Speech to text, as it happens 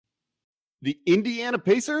The Indiana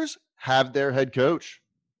Pacers have their head coach.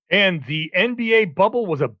 And the NBA bubble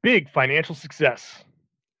was a big financial success.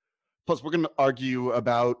 Plus, we're going to argue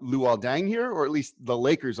about Luol Deng here, or at least the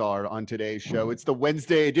Lakers are on today's show. It's the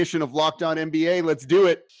Wednesday edition of Locked On NBA. Let's do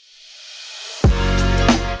it.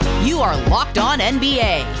 You are Locked On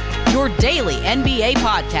NBA, your daily NBA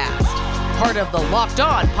podcast. Part of the Locked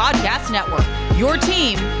On Podcast Network, your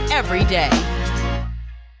team every day.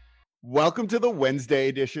 Welcome to the Wednesday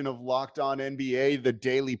edition of Locked On NBA, the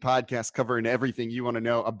daily podcast covering everything you want to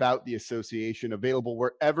know about the association. Available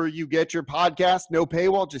wherever you get your podcast. No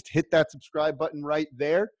paywall. Just hit that subscribe button right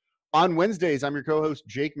there. On Wednesdays, I'm your co-host,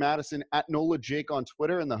 Jake Madison, at NOLA Jake on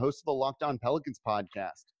Twitter, and the host of the Locked On Pelicans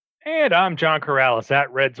podcast. And I'm John Corrales, at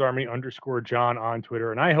RedsArmy_John on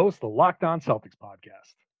Twitter, and I host the Locked On Celtics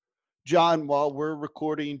podcast. John, while we're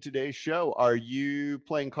recording today's show, are you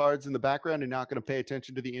playing cards in the background and not going to pay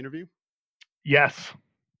attention to the interview? Yes.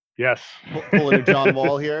 Pulling a John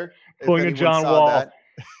Wall here. Pulling a John Wall.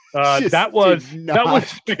 That was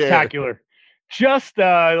spectacular.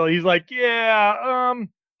 Care. He's like,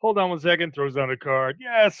 hold on one second, throws down a card.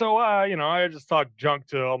 Yeah, so I just talked junk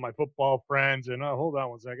to all my football friends, and hold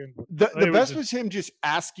on one second. The best was him just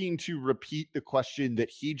asking to repeat the question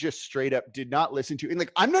that he just straight up did not listen to. And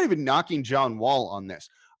like, I'm not even knocking John Wall on this.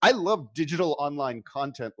 I love digital online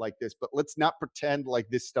content like this, but let's not pretend like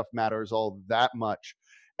this stuff matters all that much.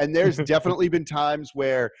 And there's definitely been times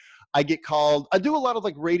where I get called. I do a lot of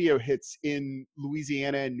like radio hits in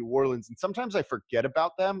Louisiana and New Orleans, and sometimes I forget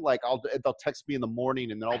about them. Like they'll text me in the morning,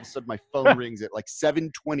 and then all of a sudden my phone rings at like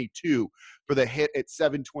 7:22 for the hit at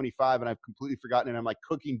 7:25, and I've completely forgotten. And I'm like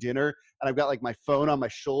cooking dinner, and I've got like my phone on my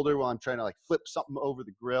shoulder while I'm trying to like flip something over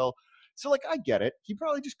the grill. So like I get it. He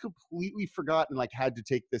probably just completely forgot and like had to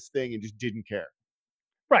take this thing and just didn't care.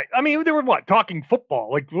 Right. I mean, they were talking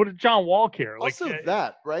football. Like, what did John Wall care? Like also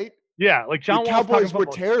that, right? Yeah, like John Wall. Cowboys were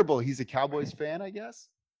terrible. He's a Cowboys fan, I guess.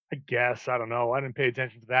 I don't know. I didn't pay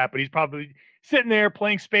attention to that, but he's probably sitting there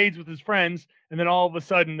playing spades with his friends, and then all of a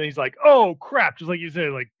sudden he's like, "Oh crap!" Just like you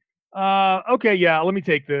said, like, okay, yeah, let me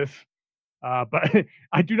take this. But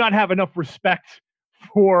I do not have enough respect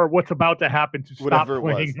for what's about to happen to stop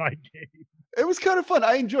playing my game. It was kind of fun.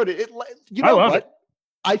 I enjoyed it. You know what?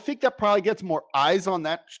 I think that probably gets more eyes on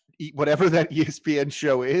that, whatever that ESPN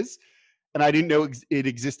show is. And I didn't know it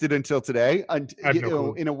existed until today.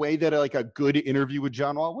 In a way that like a good interview with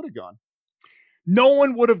John Wall would have gone. No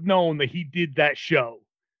one would have known that he did that show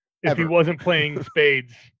if he wasn't playing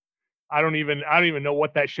spades. I don't even know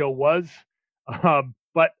what that show was.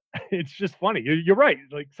 But it's just funny. You're right.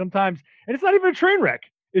 Like sometimes, and it's not even a train wreck.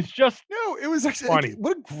 It's just it was actually funny.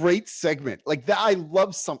 What a great segment. Like that. I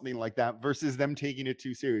love something like that versus them taking it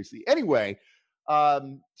too seriously. Anyway,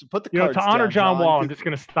 to put the cards to honor down, John Wall, I'm just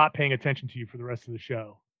going to stop paying attention to you for the rest of the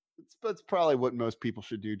show. That's probably what most people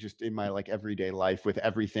should do just in my like everyday life with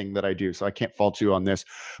everything that I do. So I can't fault you on this.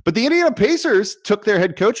 But the Indiana Pacers took their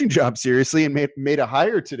head coaching job seriously and made a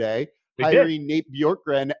hire today. Hiring Nate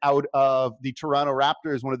Bjorkgren out of the Toronto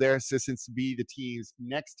Raptors, one of their assistants, to be the team's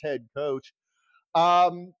next head coach.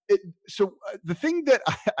 So the thing that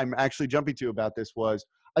I'm actually jumping to about this was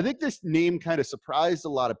I think this name kind of surprised a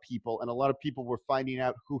lot of people, and a lot of people were finding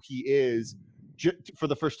out who he is for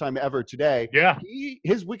the first time ever today. Yeah.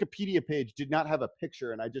 His Wikipedia page did not have a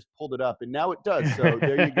picture, and I just pulled it up, and now it does. So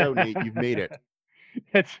there you go, Nate. You've made it.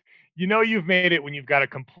 You've made it when you've got a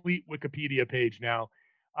complete Wikipedia page now.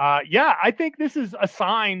 I think this is a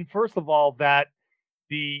sign, first of all, that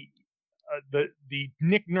the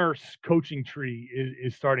Nick Nurse coaching tree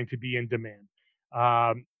is starting to be in demand.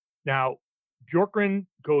 Now, Bjorkgren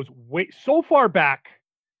goes so far back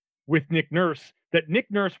with Nick Nurse that Nick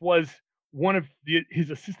Nurse was one of his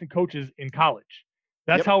assistant coaches in college.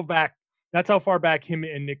 That's how far back him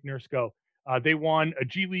and Nick Nurse go. They won a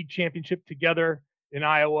G League championship together in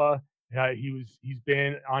Iowa. He's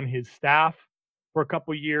been on his staff for a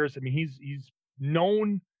couple of years. I mean, he's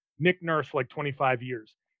known Nick Nurse for like 25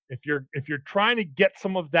 years. If you're trying to get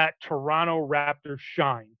some of that Toronto Raptors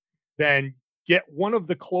shine, then get one of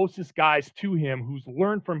the closest guys to him who's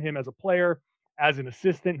learned from him as a player, as an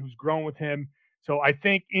assistant, who's grown with him. So I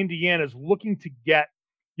think Indiana's looking to get,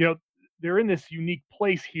 they're in this unique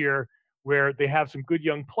place here where they have some good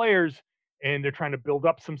young players and they're trying to build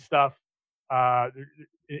up some stuff.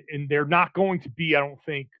 And they're not going to be, I don't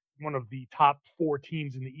think, one of the top 4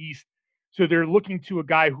 teams in the East. So they're looking to a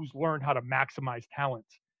guy who's learned how to maximize talent.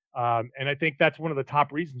 And I think that's one of the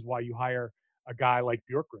top reasons why you hire a guy like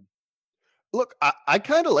Bjorkgren. Look, I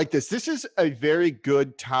kind of like this. This is a very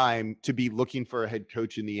good time to be looking for a head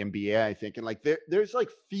coach in the NBA, I think. And like there's like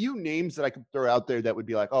few names that I could throw out there that would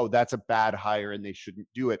be like, oh, that's a bad hire and they shouldn't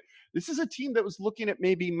do it. This is a team that was looking at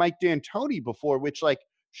maybe Mike D'Antoni before, which like,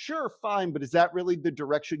 sure, fine, but is that really the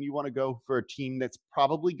direction you want to go for a team that's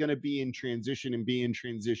probably going to be in transition and be in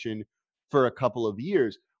transition for a couple of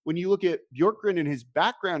years? When you look at Bjorkgren and his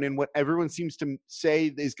background and what everyone seems to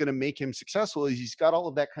say is going to make him successful is he's got all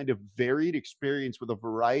of that kind of varied experience with a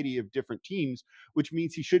variety of different teams, which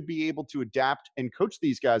means he should be able to adapt and coach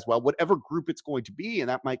these guys well, whatever group it's going to be. And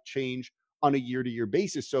that might change on a year-to-year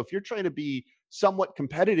basis. So if you're trying to be somewhat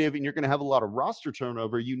competitive and you're going to have a lot of roster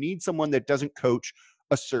turnover, you need someone that doesn't coach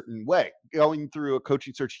a certain way. Going through a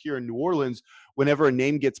coaching search here in New Orleans, whenever a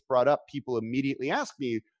name gets brought up, people immediately ask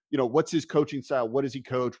me, what's his coaching style? What does he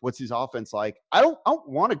coach? What's his offense like? I don't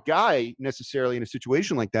want a guy necessarily in a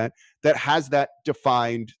situation like that has that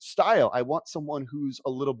defined style. I want someone who's a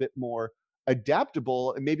little bit more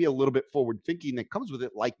adaptable and maybe a little bit forward thinking that comes with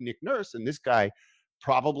it, like Nick Nurse. And this guy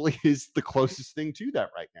probably is the closest thing to that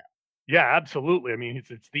right now. Yeah, absolutely. I mean,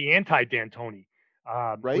 it's the anti D'Antoni,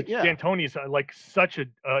 Right? which Yeah. D'Antoni is like such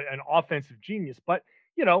an offensive genius. But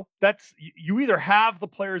that's you either have the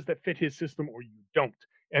players that fit his system or you don't.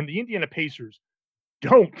 And the Indiana Pacers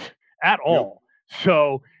don't at Yep. all.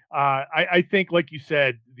 So I think, like you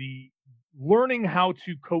said, the learning how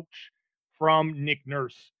to coach from Nick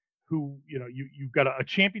Nurse, who you've got a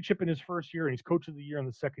championship in his first year and he's coach of the year in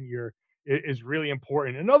the second year, is really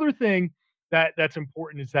important. Another thing that's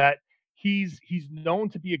important is that he's known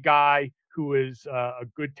to be a guy who is a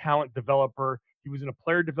good talent developer. He was in a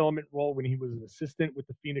player development role when he was an assistant with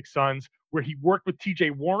the Phoenix Suns, where he worked with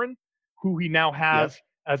TJ Warren, who he now has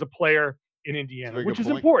as a player in Indiana, which is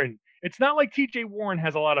important. It's not like TJ Warren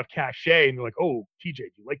has a lot of cachet and you're like, oh, TJ,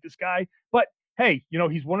 do you like this guy? But hey,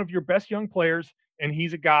 he's one of your best young players, and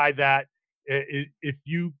he's a guy that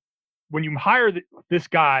when you hire this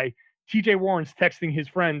guy, TJ Warren's texting his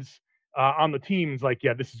friends on the team is like,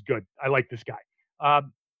 yeah, this is good. I like this guy.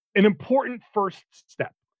 An important first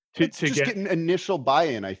step to just get an initial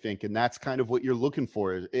buy-in, I think, and that's kind of what you're looking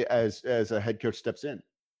for as a head coach steps in.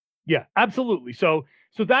 Yeah, absolutely. So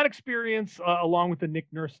that experience, along with the Nick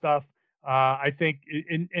Nurse stuff, I think,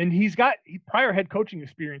 and he's got prior head coaching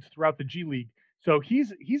experience throughout the G League. So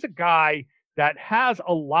he's a guy that has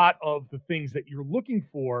a lot of the things that you're looking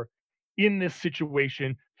for in this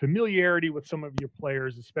situation: familiarity with some of your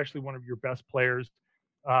players, especially one of your best players,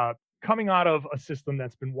 coming out of a system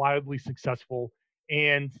that's been wildly successful,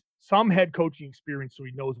 and some head coaching experience, so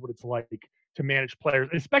he knows what it's like to manage players,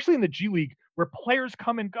 especially in the G League where players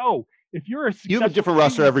come and go. If you're you have a different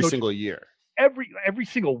roster every single year, every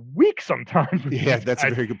single week sometimes. Yeah, that's a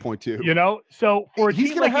very good point too. So for a he's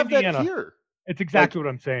team going like to have Indiana, that here. It's exactly what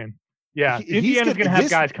I'm saying. Yeah, Indiana's going to have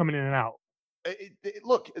guys coming in and out.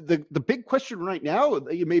 Look, the big question right now,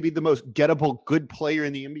 maybe the most gettable good player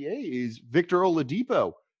in the NBA is Victor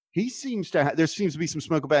Oladipo. He seems to there seems to be some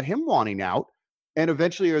smoke about him wanting out. And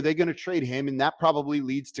eventually, are they going to trade him? And that probably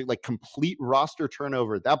leads to like complete roster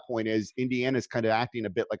turnover at that point, as Indiana's kind of acting a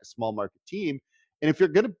bit like a small market team. And if you're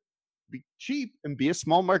going to be cheap and be a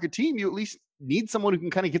small market team, you at least need someone who can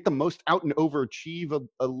kind of get the most out and overachieve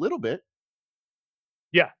a little bit.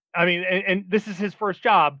 Yeah, I mean, and this is his first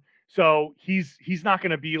job, so he's not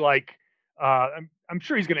going to be like. I'm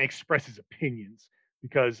sure he's going to express his opinions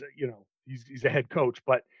because he's a head coach,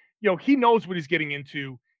 but he knows what he's getting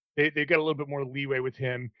into. They get a little bit more leeway with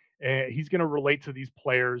him. He's going to relate to these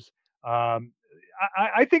players.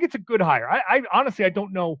 I think it's a good hire. I honestly, I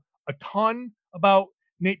don't know a ton about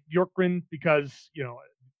Nate Bjorkgren because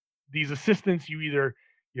these assistants, you either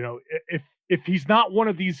if he's not one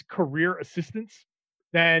of these career assistants,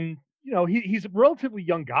 then he's a relatively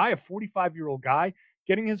young guy, a 45-year-old guy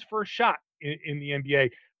getting his first shot in the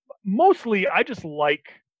NBA. Mostly, I just like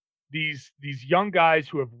these young guys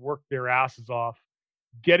who have worked their asses off,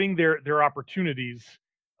 getting their opportunities.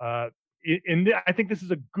 And I think this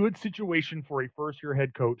is a good situation for a first-year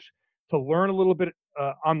head coach to learn a little bit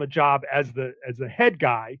on the job as the head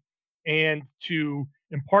guy, and to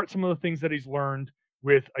impart some of the things that he's learned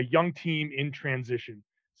with a young team in transition.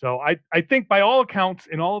 So I think by all accounts,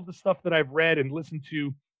 in all of the stuff that I've read and listened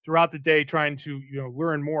to throughout the day, trying to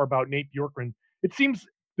learn more about Nate Bjorkgren, it seems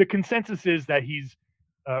the consensus is that he's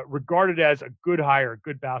regarded as a good hire, a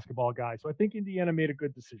good basketball guy. So I think Indiana made a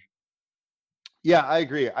good decision. Yeah, I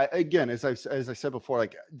agree. Again, as I said before,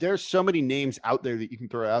 like there's so many names out there that you can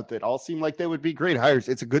throw out that all seem like they would be great hires.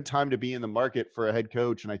 It's a good time to be in the market for a head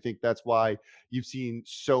coach, and I think that's why you've seen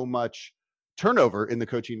so much turnover in the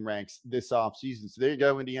coaching ranks this offseason. So there you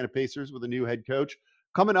go, Indiana Pacers with a new head coach.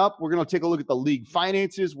 Coming up, we're going to take a look at the league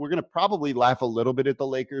finances. We're going to probably laugh a little bit at the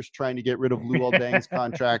Lakers trying to get rid of Luol Deng's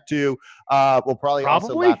contract too. We'll probably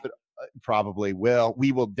also laugh at probably will.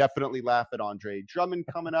 We will definitely laugh at Andre Drummond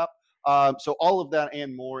coming up. So all of that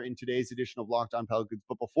and more in today's edition of Locked On Pelicans.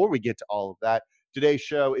 But before we get to all of that, today's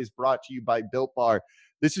show is brought to you by Built Bar.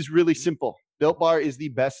 This is really simple. Built Bar is the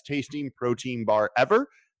best tasting protein bar ever.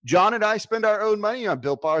 John and I spend our own money on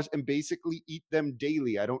Built Bars and basically eat them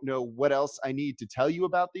daily. I don't know what else I need to tell you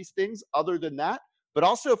about these things other than that. But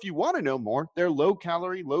also, if you want to know more, they're low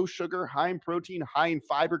calorie, low sugar, high in protein, high in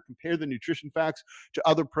fiber. Compare the nutrition facts to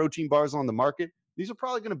other protein bars on the market. These are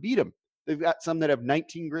probably going to beat them. They've got some that have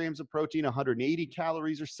 19 grams of protein, 180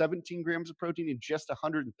 calories, or 17 grams of protein and just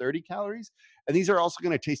 130 calories. And these are also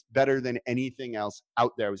going to taste better than anything else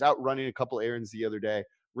out there. I was out running a couple errands the other day,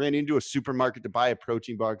 ran into a supermarket to buy a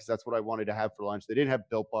protein bar because that's what I wanted to have for lunch. They didn't have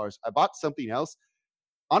Built Bars. I bought something else.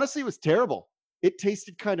 Honestly, it was terrible. It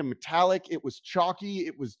tasted kind of metallic. It was chalky.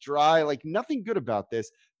 It was dry. Like nothing good about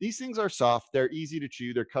this. These things are soft. They're easy to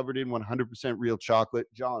chew. They're covered in 100% real chocolate.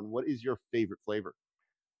 John, what is your favorite flavor?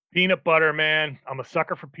 Peanut butter, man. I'm a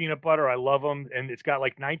sucker for peanut butter. I love them. And it's got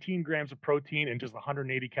like 19 grams of protein and just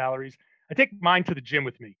 180 calories. I take mine to the gym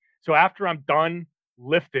with me. So after I'm done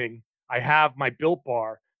lifting, I have my Built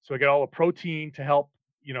Bar. So I get all the protein to help,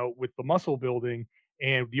 with the muscle building.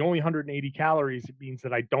 And the only 180 calories, it means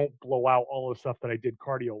that I don't blow out all the stuff that I did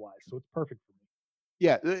cardio-wise. So it's perfect for me.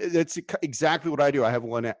 Yeah, that's exactly what I do. I have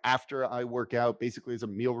one after I work out, basically as a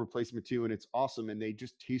meal replacement too, and it's awesome. And they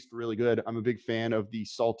just taste really good. I'm a big fan of the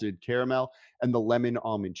salted caramel and the lemon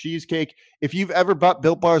almond cheesecake. If you've ever bought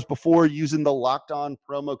Built Bars before using the Locked On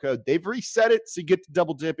promo code, they've reset it so you get to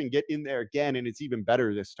double dip and get in there again, and it's even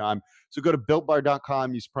better this time. So go to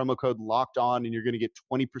BuiltBar.com, use promo code Locked On, and you're going to get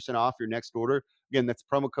 20% off your next order. Again, that's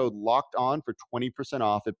promo code Locked On for 20%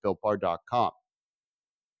 off at BuiltBar.com.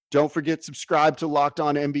 Don't forget, subscribe to Locked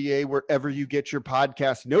On NBA wherever you get your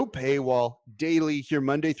podcast. No paywall, daily, here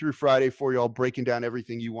Monday through Friday for y'all, breaking down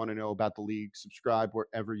everything you want to know about the league. Subscribe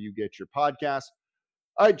wherever you get your podcast.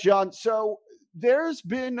 All right, John. So there's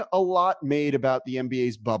been a lot made about the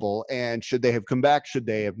NBA's bubble and should they have come back, should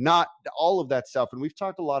they have not, all of that stuff. And we've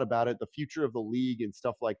talked a lot about it, the future of the league and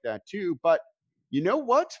stuff like that too. But you know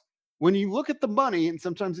what? When you look at the money, and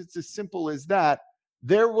sometimes it's as simple as that,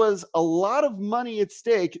 there was a lot of money at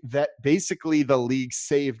stake that basically the league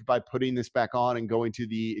saved by putting this back on and going to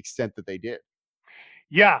the extent that they did.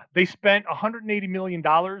 Yeah, they spent $180 million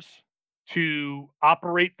to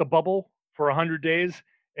operate the bubble for 100 days,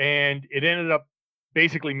 and it ended up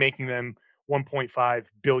basically making them $1.5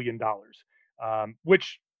 billion,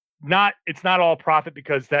 which it's not all profit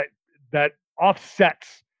because that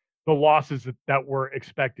offsets the losses that were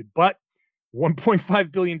expected. But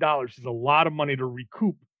 $1.5 billion is a lot of money to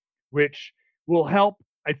recoup, which will help,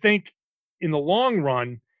 I think, in the long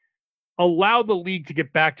run, allow the league to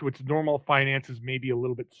get back to its normal finances maybe a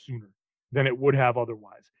little bit sooner than it would have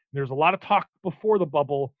otherwise. There's a lot of talk before the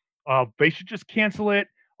bubble of they should just cancel it.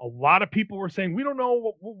 A lot of people were saying, we don't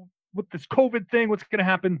know what this COVID thing, what's going to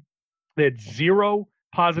happen. They had 0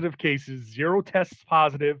 positive cases, 0 tests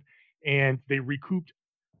positive, and they recouped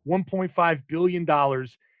 $1.5 billion.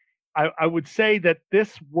 I would say that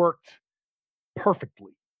this worked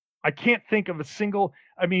perfectly. I can't think of a single,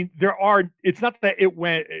 it's not that it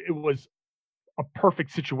was a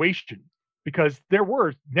perfect situation because there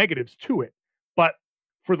were negatives to it, but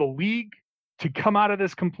for the league to come out of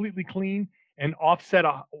this completely clean and offset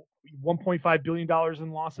a $1.5 billion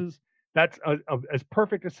in losses, that's as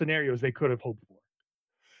perfect a scenario as they could have hoped for.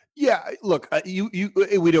 Yeah, look,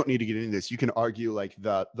 we don't need to get into this. You can argue like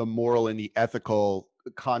the moral and the ethical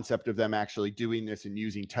concept of them actually doing this and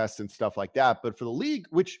using tests and stuff like that. But for the league,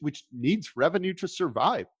 which needs revenue to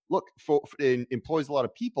survive, look, it employs a lot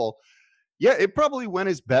of people. Yeah, it probably went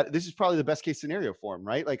as better. This is probably the best case scenario for him,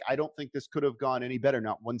 right? Like, I don't think this could have gone any better.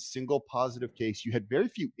 Not one single positive case. You had very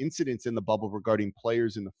few incidents in the bubble regarding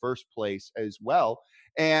players in the first place as well.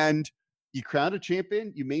 And you crowned a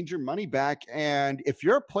champion, you made your money back. And if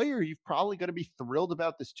you're a player, you've probably got to be thrilled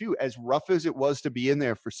about this too. As rough as it was to be in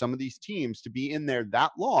there for some of these teams to be in there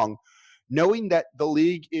that long, knowing that the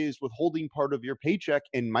league is withholding part of your paycheck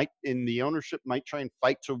and the ownership might try and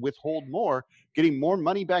fight to withhold more, getting more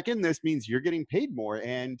money back in this means you're getting paid more.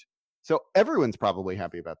 And so everyone's probably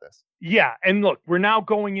happy about this. Yeah. And look, we're now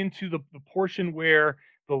going into the portion where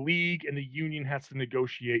the league and the union has to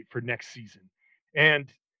negotiate for next season. And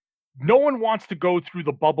no one wants to go through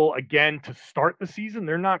the bubble again to start the season.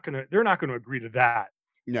 They're not going to agree to that.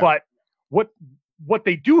 No. But what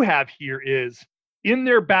they do have here is in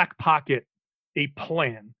their back pocket a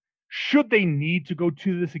plan should they need to go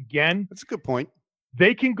to this again. That's a good point.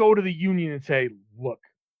 they can go to the union and say, look,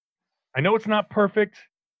 I know it's not perfect.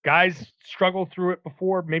 Guys struggle through it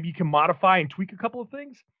before. Maybe you can modify and tweak a couple of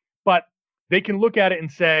things, but they can look at it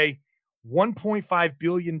and say $1.5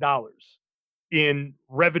 billion in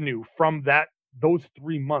revenue from those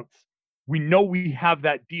 3 months. We know we have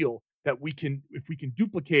that deal that we can, if we can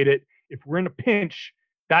duplicate it, if we're in a pinch,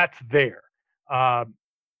 that's there.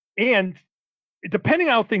 And depending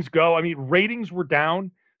on how things go, I mean, ratings were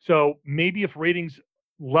down. So maybe if ratings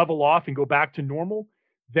level off and go back to normal,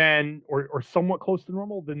 then or somewhat close to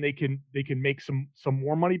normal, then they can make some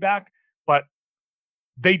more money back. But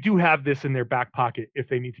they do have this in their back pocket if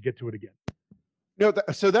they need to get to it again. No,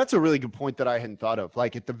 so that's a really good point that I hadn't thought of.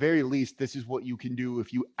 Like, at the very least, this is what you can do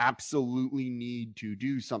if you absolutely need to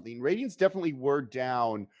do something. Ratings definitely were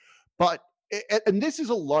down, but and this is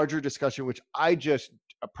a larger discussion, which I just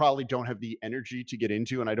probably don't have the energy to get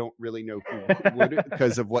into, and I don't really know who would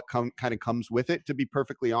because of what kind of comes with it, to be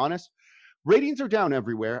perfectly honest. Ratings are down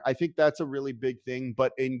everywhere. I think that's a really big thing,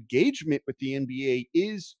 but engagement with the NBA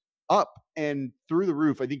is up and through the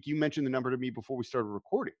roof. I think you mentioned the number to me before we started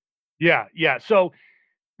recording. Yeah. So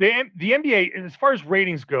the NBA, as far as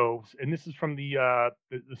ratings goes, and this is from the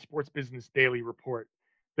Sports Business Daily report,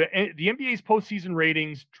 the NBA's postseason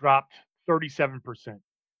ratings dropped 37%,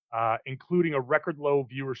 including a record low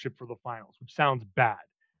viewership for the finals, which sounds bad.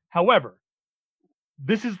 However,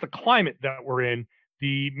 this is the climate that we're in.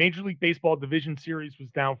 The Major League Baseball Division Series was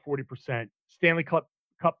down 40%. Stanley Cup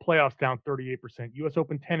playoffs down 38%. U.S.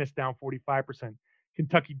 Open tennis down 45%.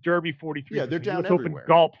 Kentucky Derby 43%. Yeah, they're down US everywhere. Open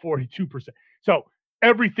golf 42%. So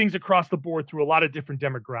everything's across the board through a lot of different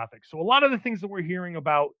demographics. So a lot of the things that we're hearing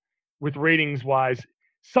about with ratings wise,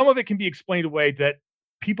 some of it can be explained away that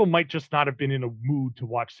people might just not have been in a mood to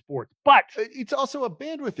watch sports. But it's also a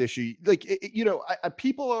bandwidth issue. Like,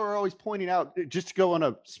 people are always pointing out, just to go on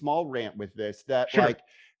a small rant with this, that Sure. like,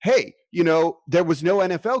 hey, there was no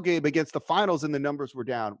NFL game against the finals and the numbers were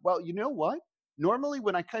down. Well, you know what? Normally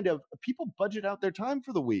when people budget out their time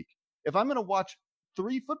for the week. If I'm going to watch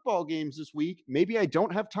 3 football games this week, maybe I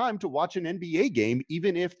don't have time to watch an NBA game,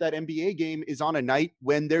 even if that NBA game is on a night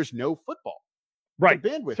when there's no football. Right.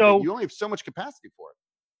 It's a bandwidth. So you only have so much capacity for it.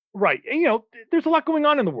 Right. And, there's a lot going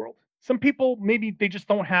on in the world. Some people, maybe they just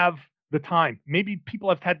don't have the time. Maybe people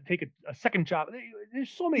have had to take a second job. There's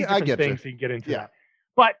so many different things you can get into that.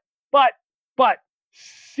 But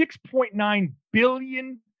 6.9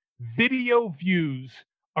 billion video views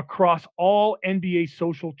across all NBA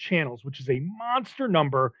social channels, which is a monster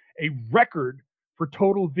number, a record for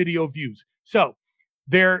total video views. So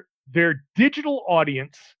their digital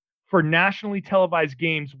audience for nationally televised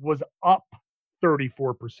games was up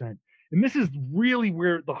 34%. And this is really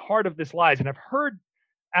where the heart of this lies. And I've heard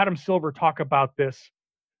Adam Silver talk about this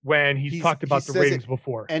when he's talked about the ratings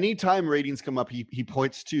before. Anytime ratings come up, he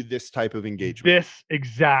points to this type of engagement. This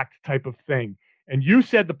exact type of thing. And you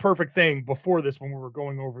said the perfect thing before this when we were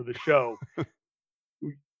going over the show.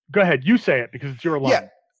 Go ahead, you say it because it's your line. Yeah.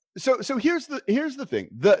 So here's the thing.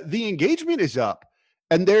 The engagement is up.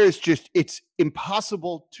 And it's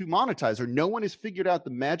impossible to monetize, or no one has figured out the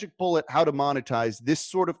magic bullet how to monetize this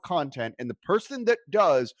sort of content. And the person that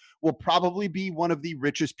does will probably be one of the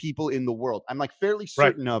richest people in the world. I'm like fairly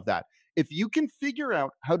certain of that. If you can figure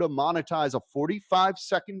out how to monetize a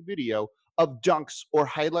 45-second video of dunks or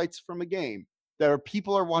highlights from a game that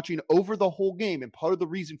people are watching over the whole game, and part of the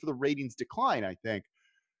reason for the ratings decline, I think,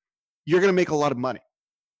 you're going to make a lot of money.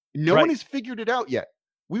 No one has figured it out yet.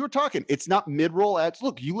 We were talking, it's not mid-roll ads.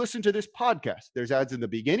 Look, you listen to this podcast. There's ads in the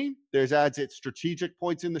beginning, there's ads at strategic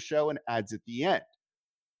points in the show, and ads at the end.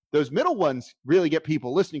 Those middle ones really get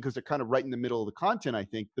people listening because they're kind of right in the middle of the content, I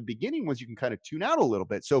think. The beginning ones you can kind of tune out a little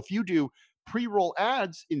bit. So if you do pre-roll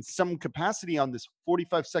ads in some capacity on this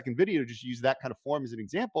 45-second video, just use that kind of form as an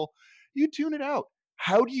example, you tune it out.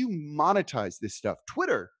 How do you monetize this stuff?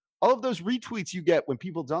 Twitter, all of those retweets you get when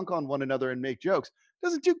people dunk on one another and make jokes,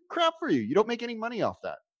 doesn't do crap for you. You don't make any money off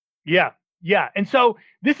that. Yeah. And so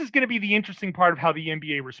this is going to be the interesting part of how the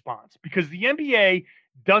NBA responds, because the NBA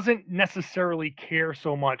doesn't necessarily care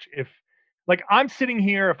so much if, like, I'm sitting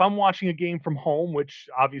here, if I'm watching a game from home, which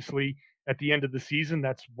obviously at the end of the season,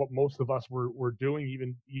 that's what most of us were doing,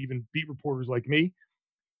 even beat reporters like me.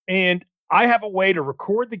 And I have a way to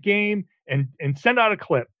record the game and send out a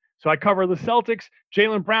clip. So I cover the Celtics.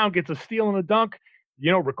 Jaylen Brown gets a steal and a dunk.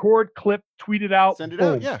 Record, clip, tweet it out. Send it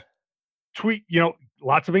boom. out, yeah. Tweet,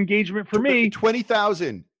 lots of engagement for me.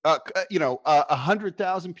 20,000,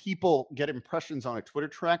 100,000 people get impressions on it. Twitter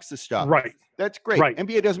tracks the stuff. Right. That's great. Right.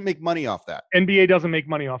 NBA doesn't make money off that. NBA doesn't make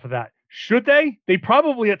money off of that. Should they? They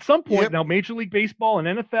probably at some point. Now, Major League Baseball and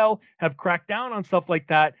NFL have cracked down on stuff like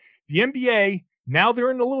that. The NBA Now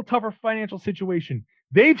they're in a little tougher financial situation.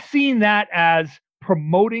 They've seen that as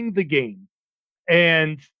promoting the game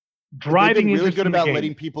and They've driving been really interest good in the about game.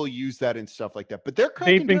 letting people use that and stuff like that. But they're They've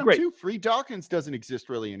cracking been down great. too. Free Dawkins doesn't exist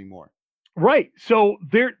really anymore. Right. So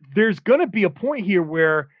there's going to be a point here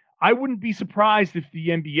where I wouldn't be surprised if the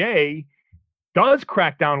NBA does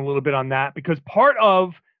crack down a little bit on that, because part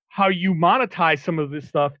of how you monetize some of this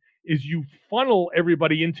stuff is you funnel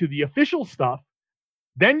everybody into the official stuff.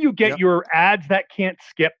 Then you get Yep. your ads that can't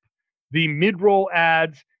skip, the mid-roll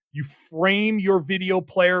ads. You frame your video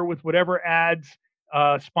player with whatever ads,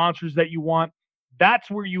 sponsors that you want. That's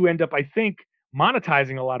where you end up, I think,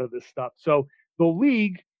 monetizing a lot of this stuff. So the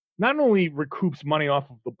league not only recoups money off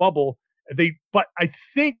of the bubble, but I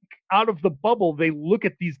think out of the bubble, they look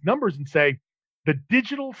at these numbers and say, the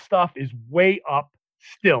digital stuff is way up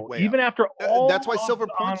still, Way even up. after all. That's why Silver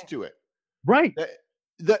points to it. Right.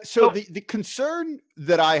 The concern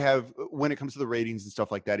that I have when it comes to the ratings and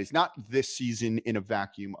stuff like that is not this season in a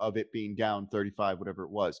vacuum of it being down 35, whatever it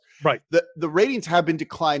was. Right. The ratings have been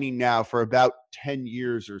declining now for about 10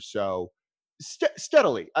 years or so,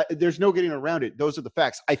 steadily. There's no getting around it. Those are the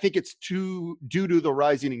facts. I think it's due to the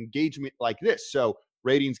rising engagement like this. So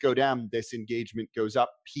ratings go down, this engagement goes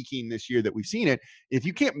up, peaking this year that we've seen it. If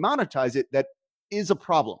you can't monetize it, that is a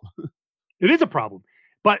problem. It is a problem.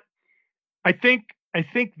 But I think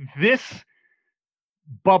this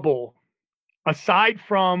bubble, aside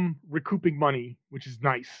from recouping money, which is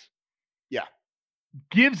nice, Yeah,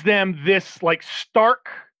 gives them this like stark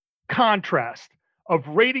contrast of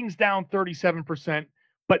ratings down 37%,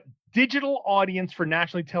 but digital audience for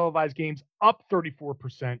nationally televised games up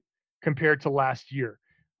 34% compared to last year.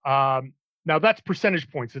 Now that's percentage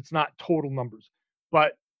points. It's not total numbers,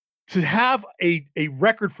 but to have a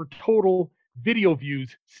record for total video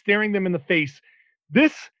views staring them in the face,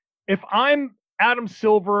 if I'm Adam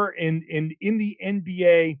Silver in the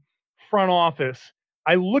NBA front office,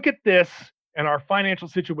 I look at this and our financial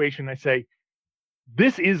situation, I say,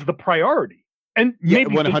 this is the priority. And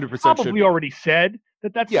maybe 100% probably already said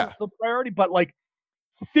that that's the priority, but like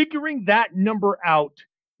figuring that number out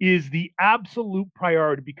is the absolute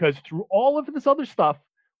priority, because through all of this other stuff,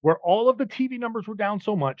 where all of the TV numbers were down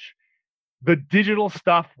so much, the digital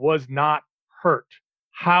stuff was not hurt.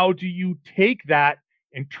 How do you take that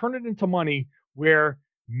and turn it into money where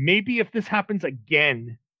maybe if this happens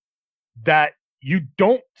again, that you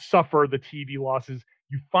don't suffer the TV losses,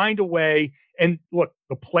 you find a way. And look,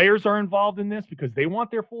 the players are involved in this because they want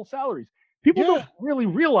their full salaries. People don't really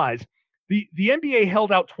realize the NBA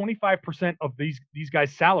held out 25% of these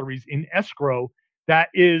guys' salaries in escrow. That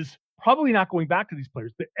is probably not going back to these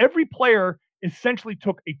players. Every player essentially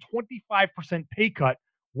took a 25% pay cut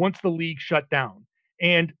once the league shut down.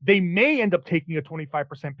 And they may end up taking a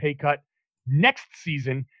 25% pay cut next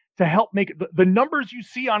season to help make it. The numbers you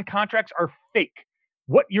see on contracts are fake.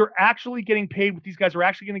 What you're actually getting paid, what these guys are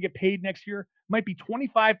actually going to get paid next year, might be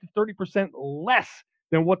 25 to 30% less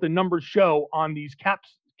than what the numbers show on these cap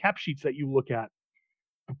sheets that you look at.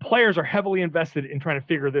 The players are heavily invested in trying to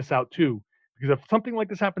figure this out too, because if something like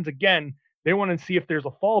this happens again, they want to see if there's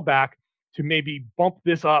a fallback to maybe bump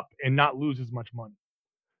this up and not lose as much money.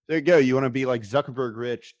 There you go. You want to be like Zuckerberg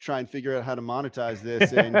rich, try and figure out how to monetize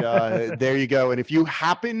this. And there you go. And if you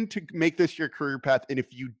happen to make this your career path, and if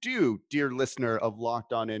you do, dear listener of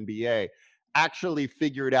Locked On NBA, actually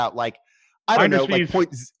figure it out. Like, I don't know, like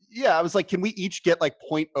I was like, can we each get like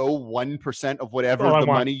 0.01% of whatever the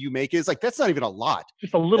money you make is? Like, that's not even a lot.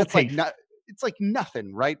 Just a little taste. It's like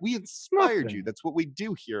nothing, right? We inspired you. That's what we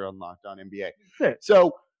do here on Locked On NBA. That's it.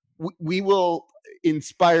 So we will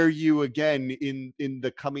inspire you again in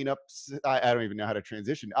the coming up. I don't even know how to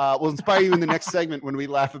transition. We'll inspire you in the next segment when we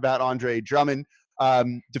laugh about Andre Drummond,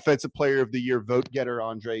 Defensive Player of the Year vote getter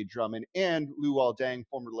Andre Drummond, and Luol Deng,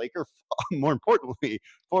 former Laker, more importantly,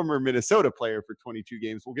 former Minnesota player for 22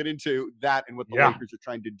 games. We'll get into that and what the Lakers are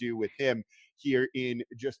trying to do with him here in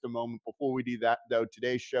just a moment. Before we do that, though,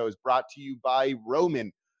 today's show is brought to you by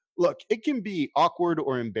Roman. Look, it can be awkward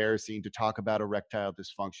or embarrassing to talk about erectile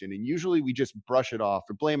dysfunction, and usually we just brush it off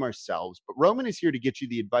or blame ourselves. But Roman is here to get you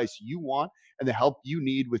the advice you want and the help you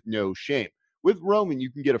need with no shame. With Roman,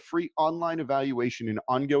 you can get a free online evaluation and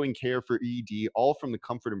ongoing care for ED, all from the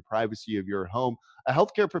comfort and privacy of your home. A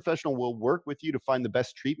healthcare professional will work with you to find the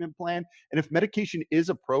best treatment plan, and if medication is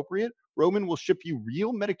appropriate, Roman will ship you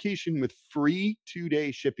real medication with free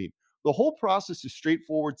 2-day shipping. The whole process is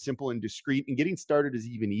straightforward, simple, and discreet, and getting started is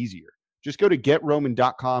even easier. Just go to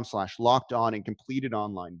getroman.com/lockedon and complete an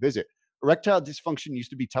online visit. Erectile dysfunction used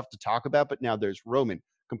to be tough to talk about, but now there's Roman.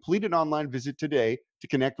 Complete an online visit today to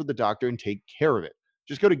connect with the doctor and take care of it.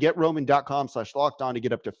 Just go to GetRoman.com/lockedon to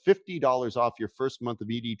get up to $50 off your first month of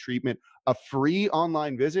ED treatment, a free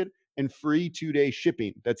online visit, and free 2-day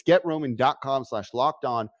shipping. That's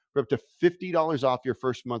GetRoman.com/lockedon for up to $50 off your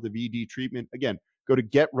first month of ED treatment. Again, go to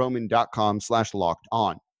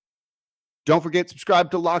GetRoman.com/lockedon. Don't forget,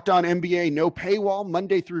 subscribe to Locked On NBA. No paywall,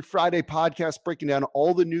 Monday through Friday podcast breaking down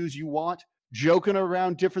all the news you want, joking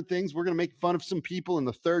around different things. We're going to make fun of some people in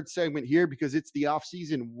the third segment here because it's the off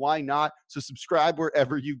season. Why not? So subscribe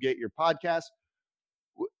wherever you get your podcast.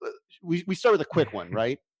 We start with a quick one,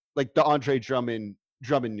 right? Like the Andre Drummond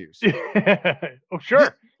news. Oh,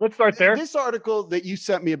 sure. Let's start there. This article that you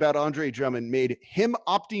sent me about Andre Drummond made him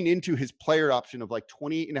opting into his player option of like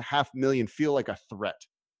 $28.5 million feel like a threat.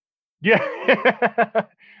 Yeah.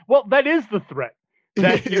 Well, that is the threat,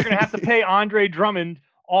 that you're going to have to pay Andre Drummond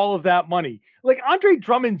all of that money. Like, Andre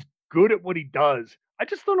Drummond's good at what he does. I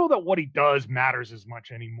just don't know that what he does matters as much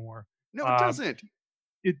anymore. No, it doesn't.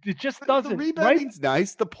 It just doesn't. The rebounding's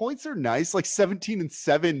nice. The points are nice, like 17 and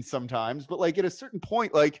 7 sometimes. But like at a certain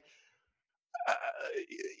point, like,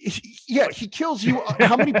 he kills you.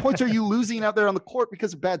 How many points are you losing out there on the court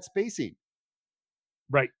because of bad spacing?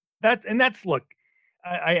 Right. Look,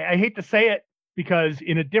 I hate to say it, because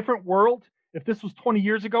in a different world, if this was 20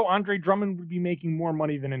 years ago, Andre Drummond would be making more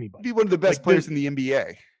money than anybody. Be one of the best players in the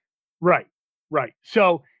NBA. Right.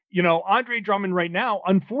 So, Andre Drummond right now,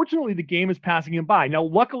 unfortunately, the game is passing him by. Now,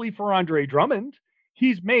 luckily for Andre Drummond,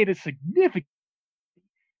 he's made a significant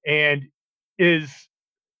and is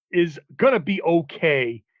going to be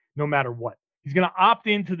okay no matter what. He's going to opt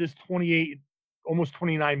into this almost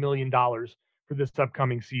 $29 million for this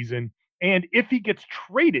upcoming season. And if he gets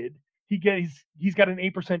traded, he's got an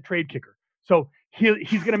 8% trade kicker. So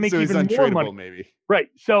he's going to make even more money. Maybe. Right.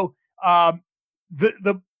 So the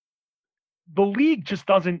league just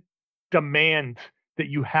doesn't demand that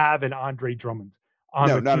you have an Andre Drummond on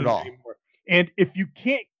the team not at all anymore. And if you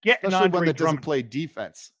can't get especially an Andre one that Drummond, doesn't play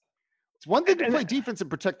defense, it's one thing to play defense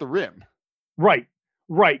and protect the rim. Right.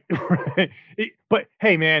 But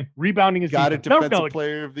hey, man, rebounding is got a defensive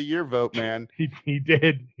player of the year vote, man. He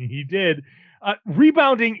did.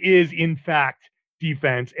 Rebounding is in fact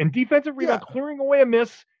defense, and defensive rebound, clearing away a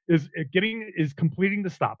miss is completing the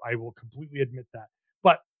stop. I will completely admit that,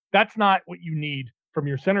 but that's not what you need from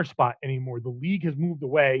your center spot anymore. The league has moved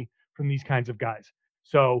away from these kinds of guys,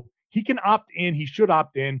 so he can opt in. He should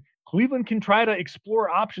opt in. Cleveland can try to explore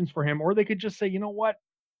options for him, or they could just say, you know what?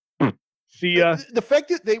 See ya. The fact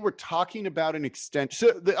that they were talking about an extension.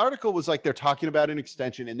 So the article was like they're talking about an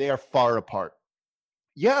extension and they are far apart.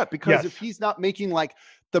 Yeah, because if he's not making like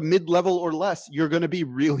the mid-level or less, you're going to be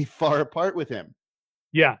really far apart with him.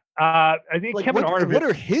 Yeah. I think like Kevin Arnovitz. What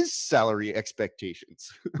are his salary expectations?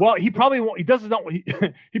 Well, he probably won't. He doesn't know.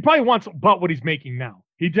 He probably wants about what he's making now.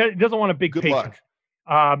 He doesn't want a big pay cut.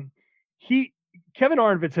 Kevin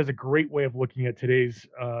Arnovitz has a great way of looking at today's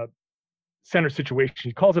center situation.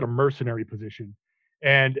 He calls it a mercenary position.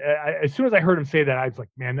 And as soon as I heard him say that, I was like,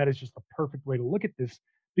 man, that is just the perfect way to look at this,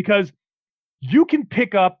 because you can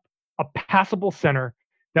pick up a passable center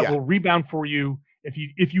that will rebound for you.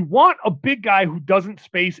 If you want a big guy who doesn't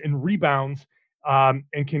space and rebounds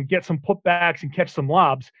and can get some putbacks and catch some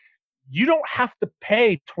lobs, you don't have to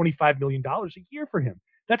pay $25 million a year for him.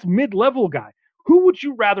 That's mid-level guy. Who would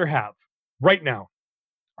you rather have right now?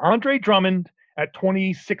 Andre Drummond at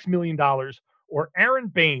 $26 million, or Aaron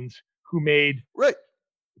Baines, who made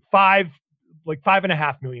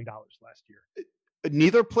 $5.5 million last year.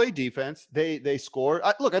 Neither play defense. They score.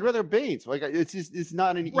 Look, I'd rather Baines. Like it's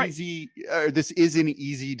not an easy. This is an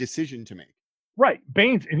easy decision to make. Right,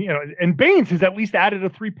 Baines, and Baines has at least added a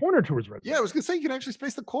 3-pointer to his resume. Yeah, I was gonna say you can actually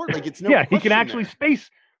space the court. Like it's he can actually space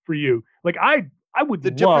for you. Like I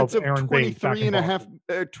would love Aaron Baines.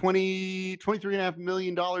 $23.5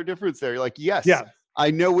 million difference there. You're like, yes,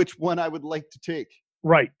 I know which one I would like to take.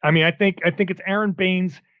 Right. I mean, I think it's Aaron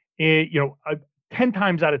Baines. 10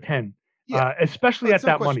 times out of 10, especially at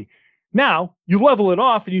that money. Now you level it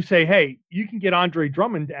off and you say, hey, you can get Andre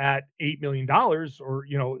Drummond at $8 million, or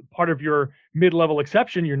part of your mid-level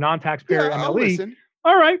exception, your non-taxpayer MLE.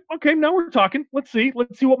 All right, okay, now we're talking. Let's see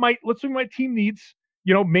what my team needs.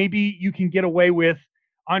 Maybe you can get away with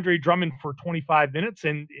Andre Drummond for 25 minutes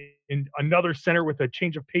and another center with a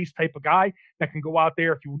change of pace type of guy that can go out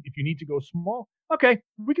there if you need to go small. Okay,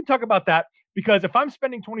 we can talk about that, because if I'm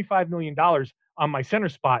spending $25 million on my center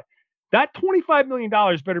spot, that $25 million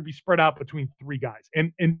better be spread out between 3 guys.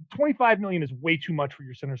 And $25 million is way too much for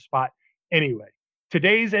your center spot anyway.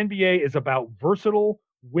 Today's NBA is about versatile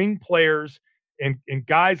wing players and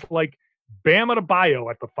guys like Bam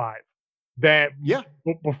Adebayo at the 5.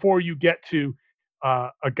 Before you get to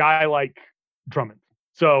a guy like Drummond.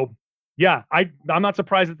 So yeah, I'm not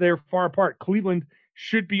surprised that they're far apart. Cleveland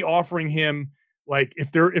should be offering him, like,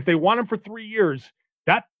 if they want him for 3 years,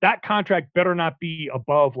 that contract better not be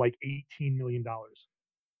above like $18 million.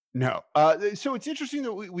 No. So it's interesting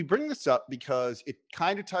that we bring this up because it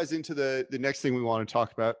kind of ties into the next thing we want to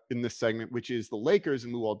talk about in this segment, which is the Lakers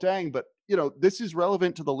and Luol Deng. But, this is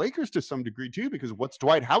relevant to the Lakers to some degree too, because what's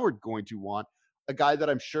Dwight Howard going to want? A guy that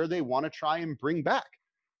I'm sure they want to try and bring back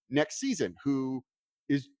next season, who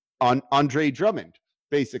is on Andre Drummond,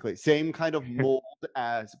 basically. Same kind of mold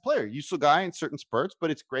as a player. Useful guy in certain spurts,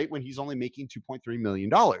 but it's great when he's only making $2.3 million.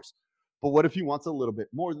 But what if he wants a little bit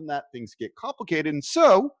more than that? Things get complicated. And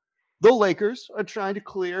so the Lakers are trying to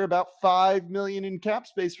clear about $5 million in cap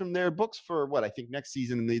space from their books for what I think next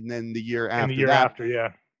season and then the year after. And the year that. after,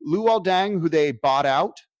 yeah. Luol Deng, who they bought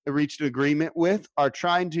out, reached an agreement with, are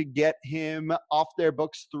trying to get him off their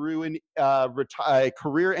books through a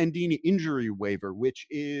career-ending injury waiver, which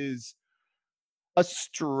is a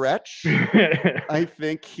stretch, I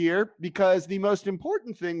think, here, because the most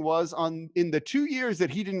important thing was in the 2 years that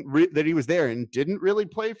he was there and didn't really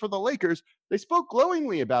play for the Lakers, they spoke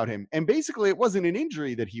glowingly about him. And basically, it wasn't an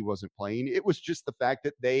injury that he wasn't playing. It was just the fact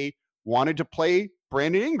that they wanted to play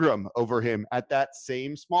Brandon Ingram over him at that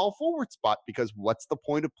same small forward spot, because what's the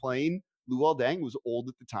point of playing Luol Deng, who was old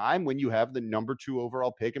at the time, when you have the number 2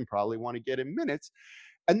 overall pick and probably want to get him minutes?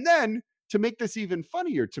 And then to make this even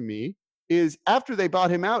funnier to me, is after they bought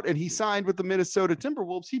him out and he signed with the Minnesota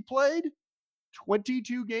Timberwolves, he played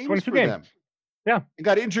 22 games for them. Yeah. And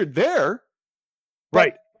got injured there.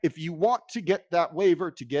 Right. If you want to get that waiver,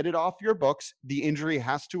 to get it off your books, the injury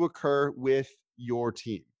has to occur with your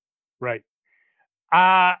team. Right.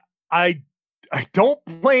 I don't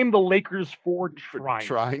blame the Lakers for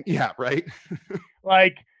trying. Yeah, right.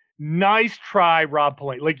 Like, nice try, Rob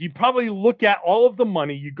Pelinka. Like, you probably look at all of the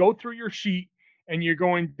money, you go through your sheet, and you're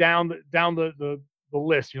going down the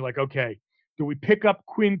list. You're like, okay, do we pick up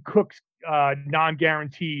Quinn Cook's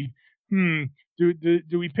non-guaranteed? Do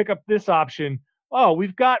we pick up this option? Oh,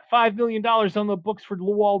 we've got $5 million on the books for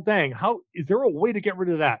Luol Deng. How is there a way to get rid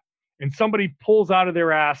of that? And somebody pulls out of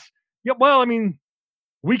their ass, yeah, well, I mean,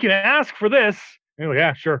 we can ask for this. And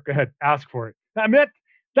yeah, sure, go ahead, ask for it. I mean,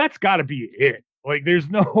 that's got to be it. Like, there's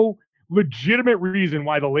no legitimate reason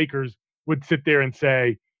why the Lakers would sit there and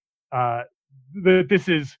say that this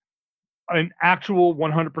is an actual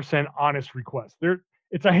 100% honest request.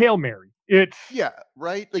 It's a Hail Mary. Yeah,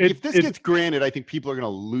 right. Like, if this gets granted, I think people are going to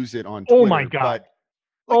lose it on Twitter. Oh my God.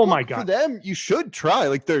 But, oh my God. For them, you should try.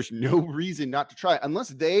 Like, there's no reason not to try, unless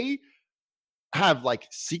they have like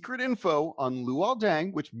secret info on Luol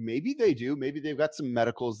Deng, which maybe they do. Maybe they've got some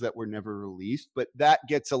medicals that were never released, but that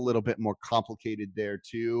gets a little bit more complicated there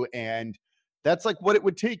too. And that's like what it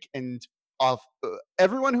would take. And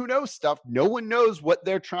everyone who knows stuff, no one knows what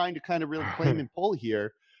they're trying to kind of really claim and pull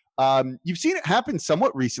here. You've seen it happen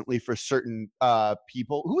somewhat recently for certain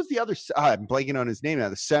people. Who was the other? I'm blanking on his name now.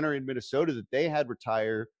 The center in Minnesota that they had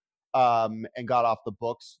retire and got off the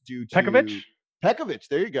books due to Pekovic.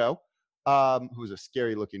 There you go. Who was a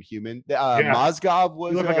scary looking human. Mozgov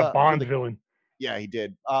was, he looked like a Bond villain. Yeah, he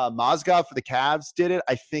did. Mozgov for the Cavs did it.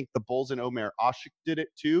 I think the Bulls and Omer Asik did it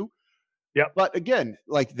too. Yeah. But again,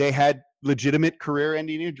 like, they had legitimate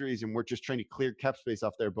career-ending injuries, and we're just trying to clear cap space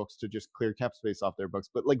off their books to just clear cap space off their books.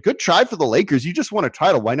 But like, good try for the Lakers. You just won a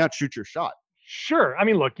title. Why not shoot your shot? Sure. I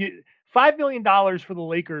mean, look, $5 million for the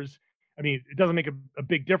Lakers. I mean, it doesn't make a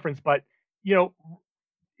big difference, but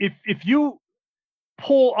if you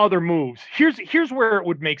pull other moves, here's where it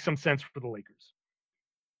would make some sense for the Lakers.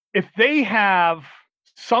 If they have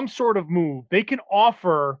some sort of move, they can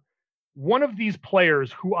offer one of these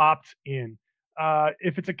players who opts in.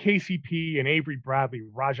 If it's a KCP, an Avery Bradley,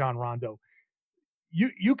 Rajon Rondo,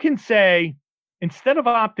 you can say, instead of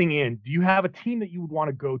opting in, do you have a team that you would want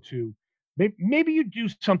to go to? Maybe you do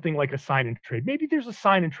something like a sign and trade. Maybe there's a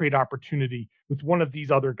sign and trade opportunity with one of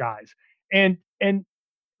these other guys. And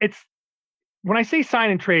it's, when I say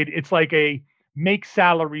sign and trade, it's like a make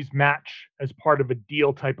salaries match as part of a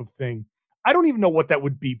deal type of thing. I don't even know what that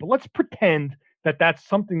would be, but let's pretend that that's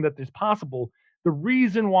something that is possible. The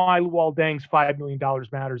reason why Luol Deng's $5 million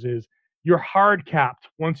matters is you're hard capped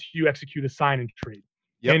once you execute a sign and trade.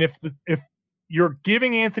 Yep. And if you're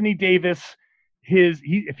giving Anthony Davis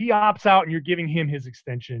if he opts out and you're giving him his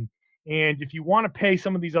extension, and if you want to pay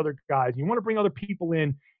some of these other guys, you want to bring other people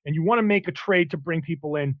in, and you want to make a trade to bring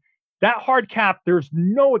people in, that hard cap, there's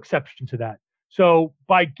no exception to that. So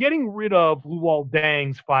by getting rid of Luol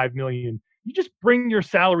Deng's $5 million, you just bring your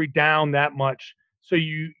salary down that much. So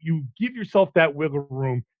you give yourself that wiggle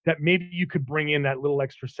room that maybe you could bring in that little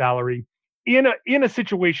extra salary in a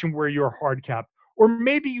situation where you're hard capped, Or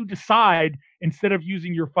maybe you decide, instead of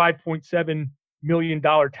using your $5.7 million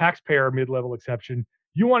taxpayer mid-level exception,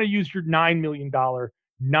 you want to use your $9 million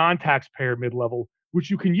non-taxpayer mid-level,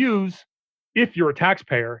 which you can use if you're a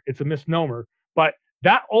taxpayer. It's a misnomer, but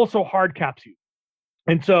that also hard caps you.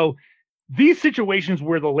 And so these situations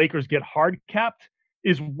where the Lakers get hard capped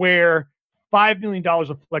is where $5 million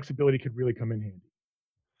of flexibility could really come in handy.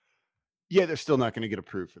 Yeah, they're still not going to get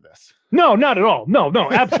approved for this. No, not at all. No,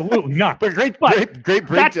 absolutely not. But great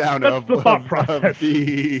breakdown that's the thought process. of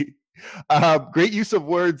the great use of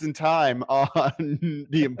words and time on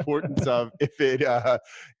the importance of if it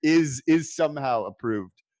is somehow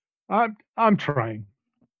approved. I'm trying.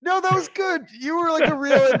 No, that was good. You were like a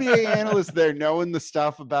real NBA analyst there, knowing the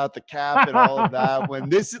stuff about the cap and all of that. When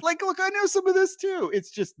this is like, look, I know some of this too. It's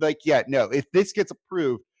just like, yeah, no, if this gets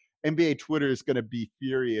approved, NBA Twitter is going to be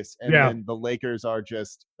furious. And then the Lakers are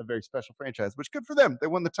just a very special franchise, which good for them. They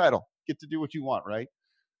won the title. Get to do what you want, right?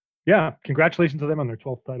 Yeah. Congratulations to them on their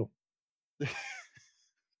 12th title.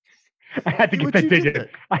 I had to get that dig in.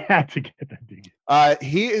 I had to get that dig in.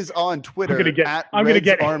 He is on Twitter I'm gonna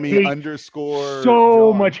get Army _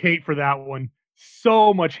 so much hate for that one.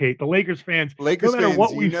 So much hate. The Lakers fans, no matter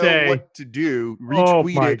what we say, what to do.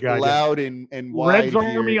 Retweet it loud and wide. Reds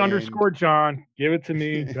Army _ John. Give it to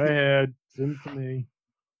me. Go ahead. Send it to me.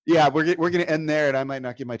 Yeah, we're going to end there, and I might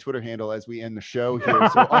not give my Twitter handle as we end the show here.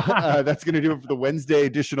 So that's going to do it for the Wednesday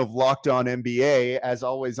edition of Locked On NBA. As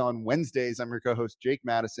always, on Wednesdays, I'm your co-host, Jake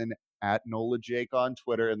Madison, at Nola Jake on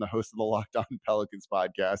Twitter, and the host of the Locked On Pelicans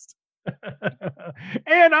podcast.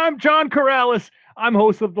 And I'm John Corrales. I'm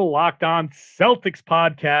host of the Locked On Celtics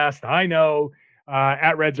podcast. I know,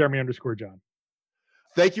 at Reds Army _ John.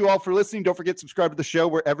 Thank you all for listening. Don't forget to subscribe to the show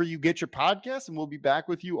wherever you get your podcasts, and we'll be back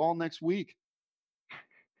with you all next week.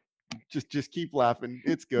 Just keep laughing.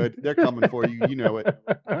 It's good. They're coming for you. You know it.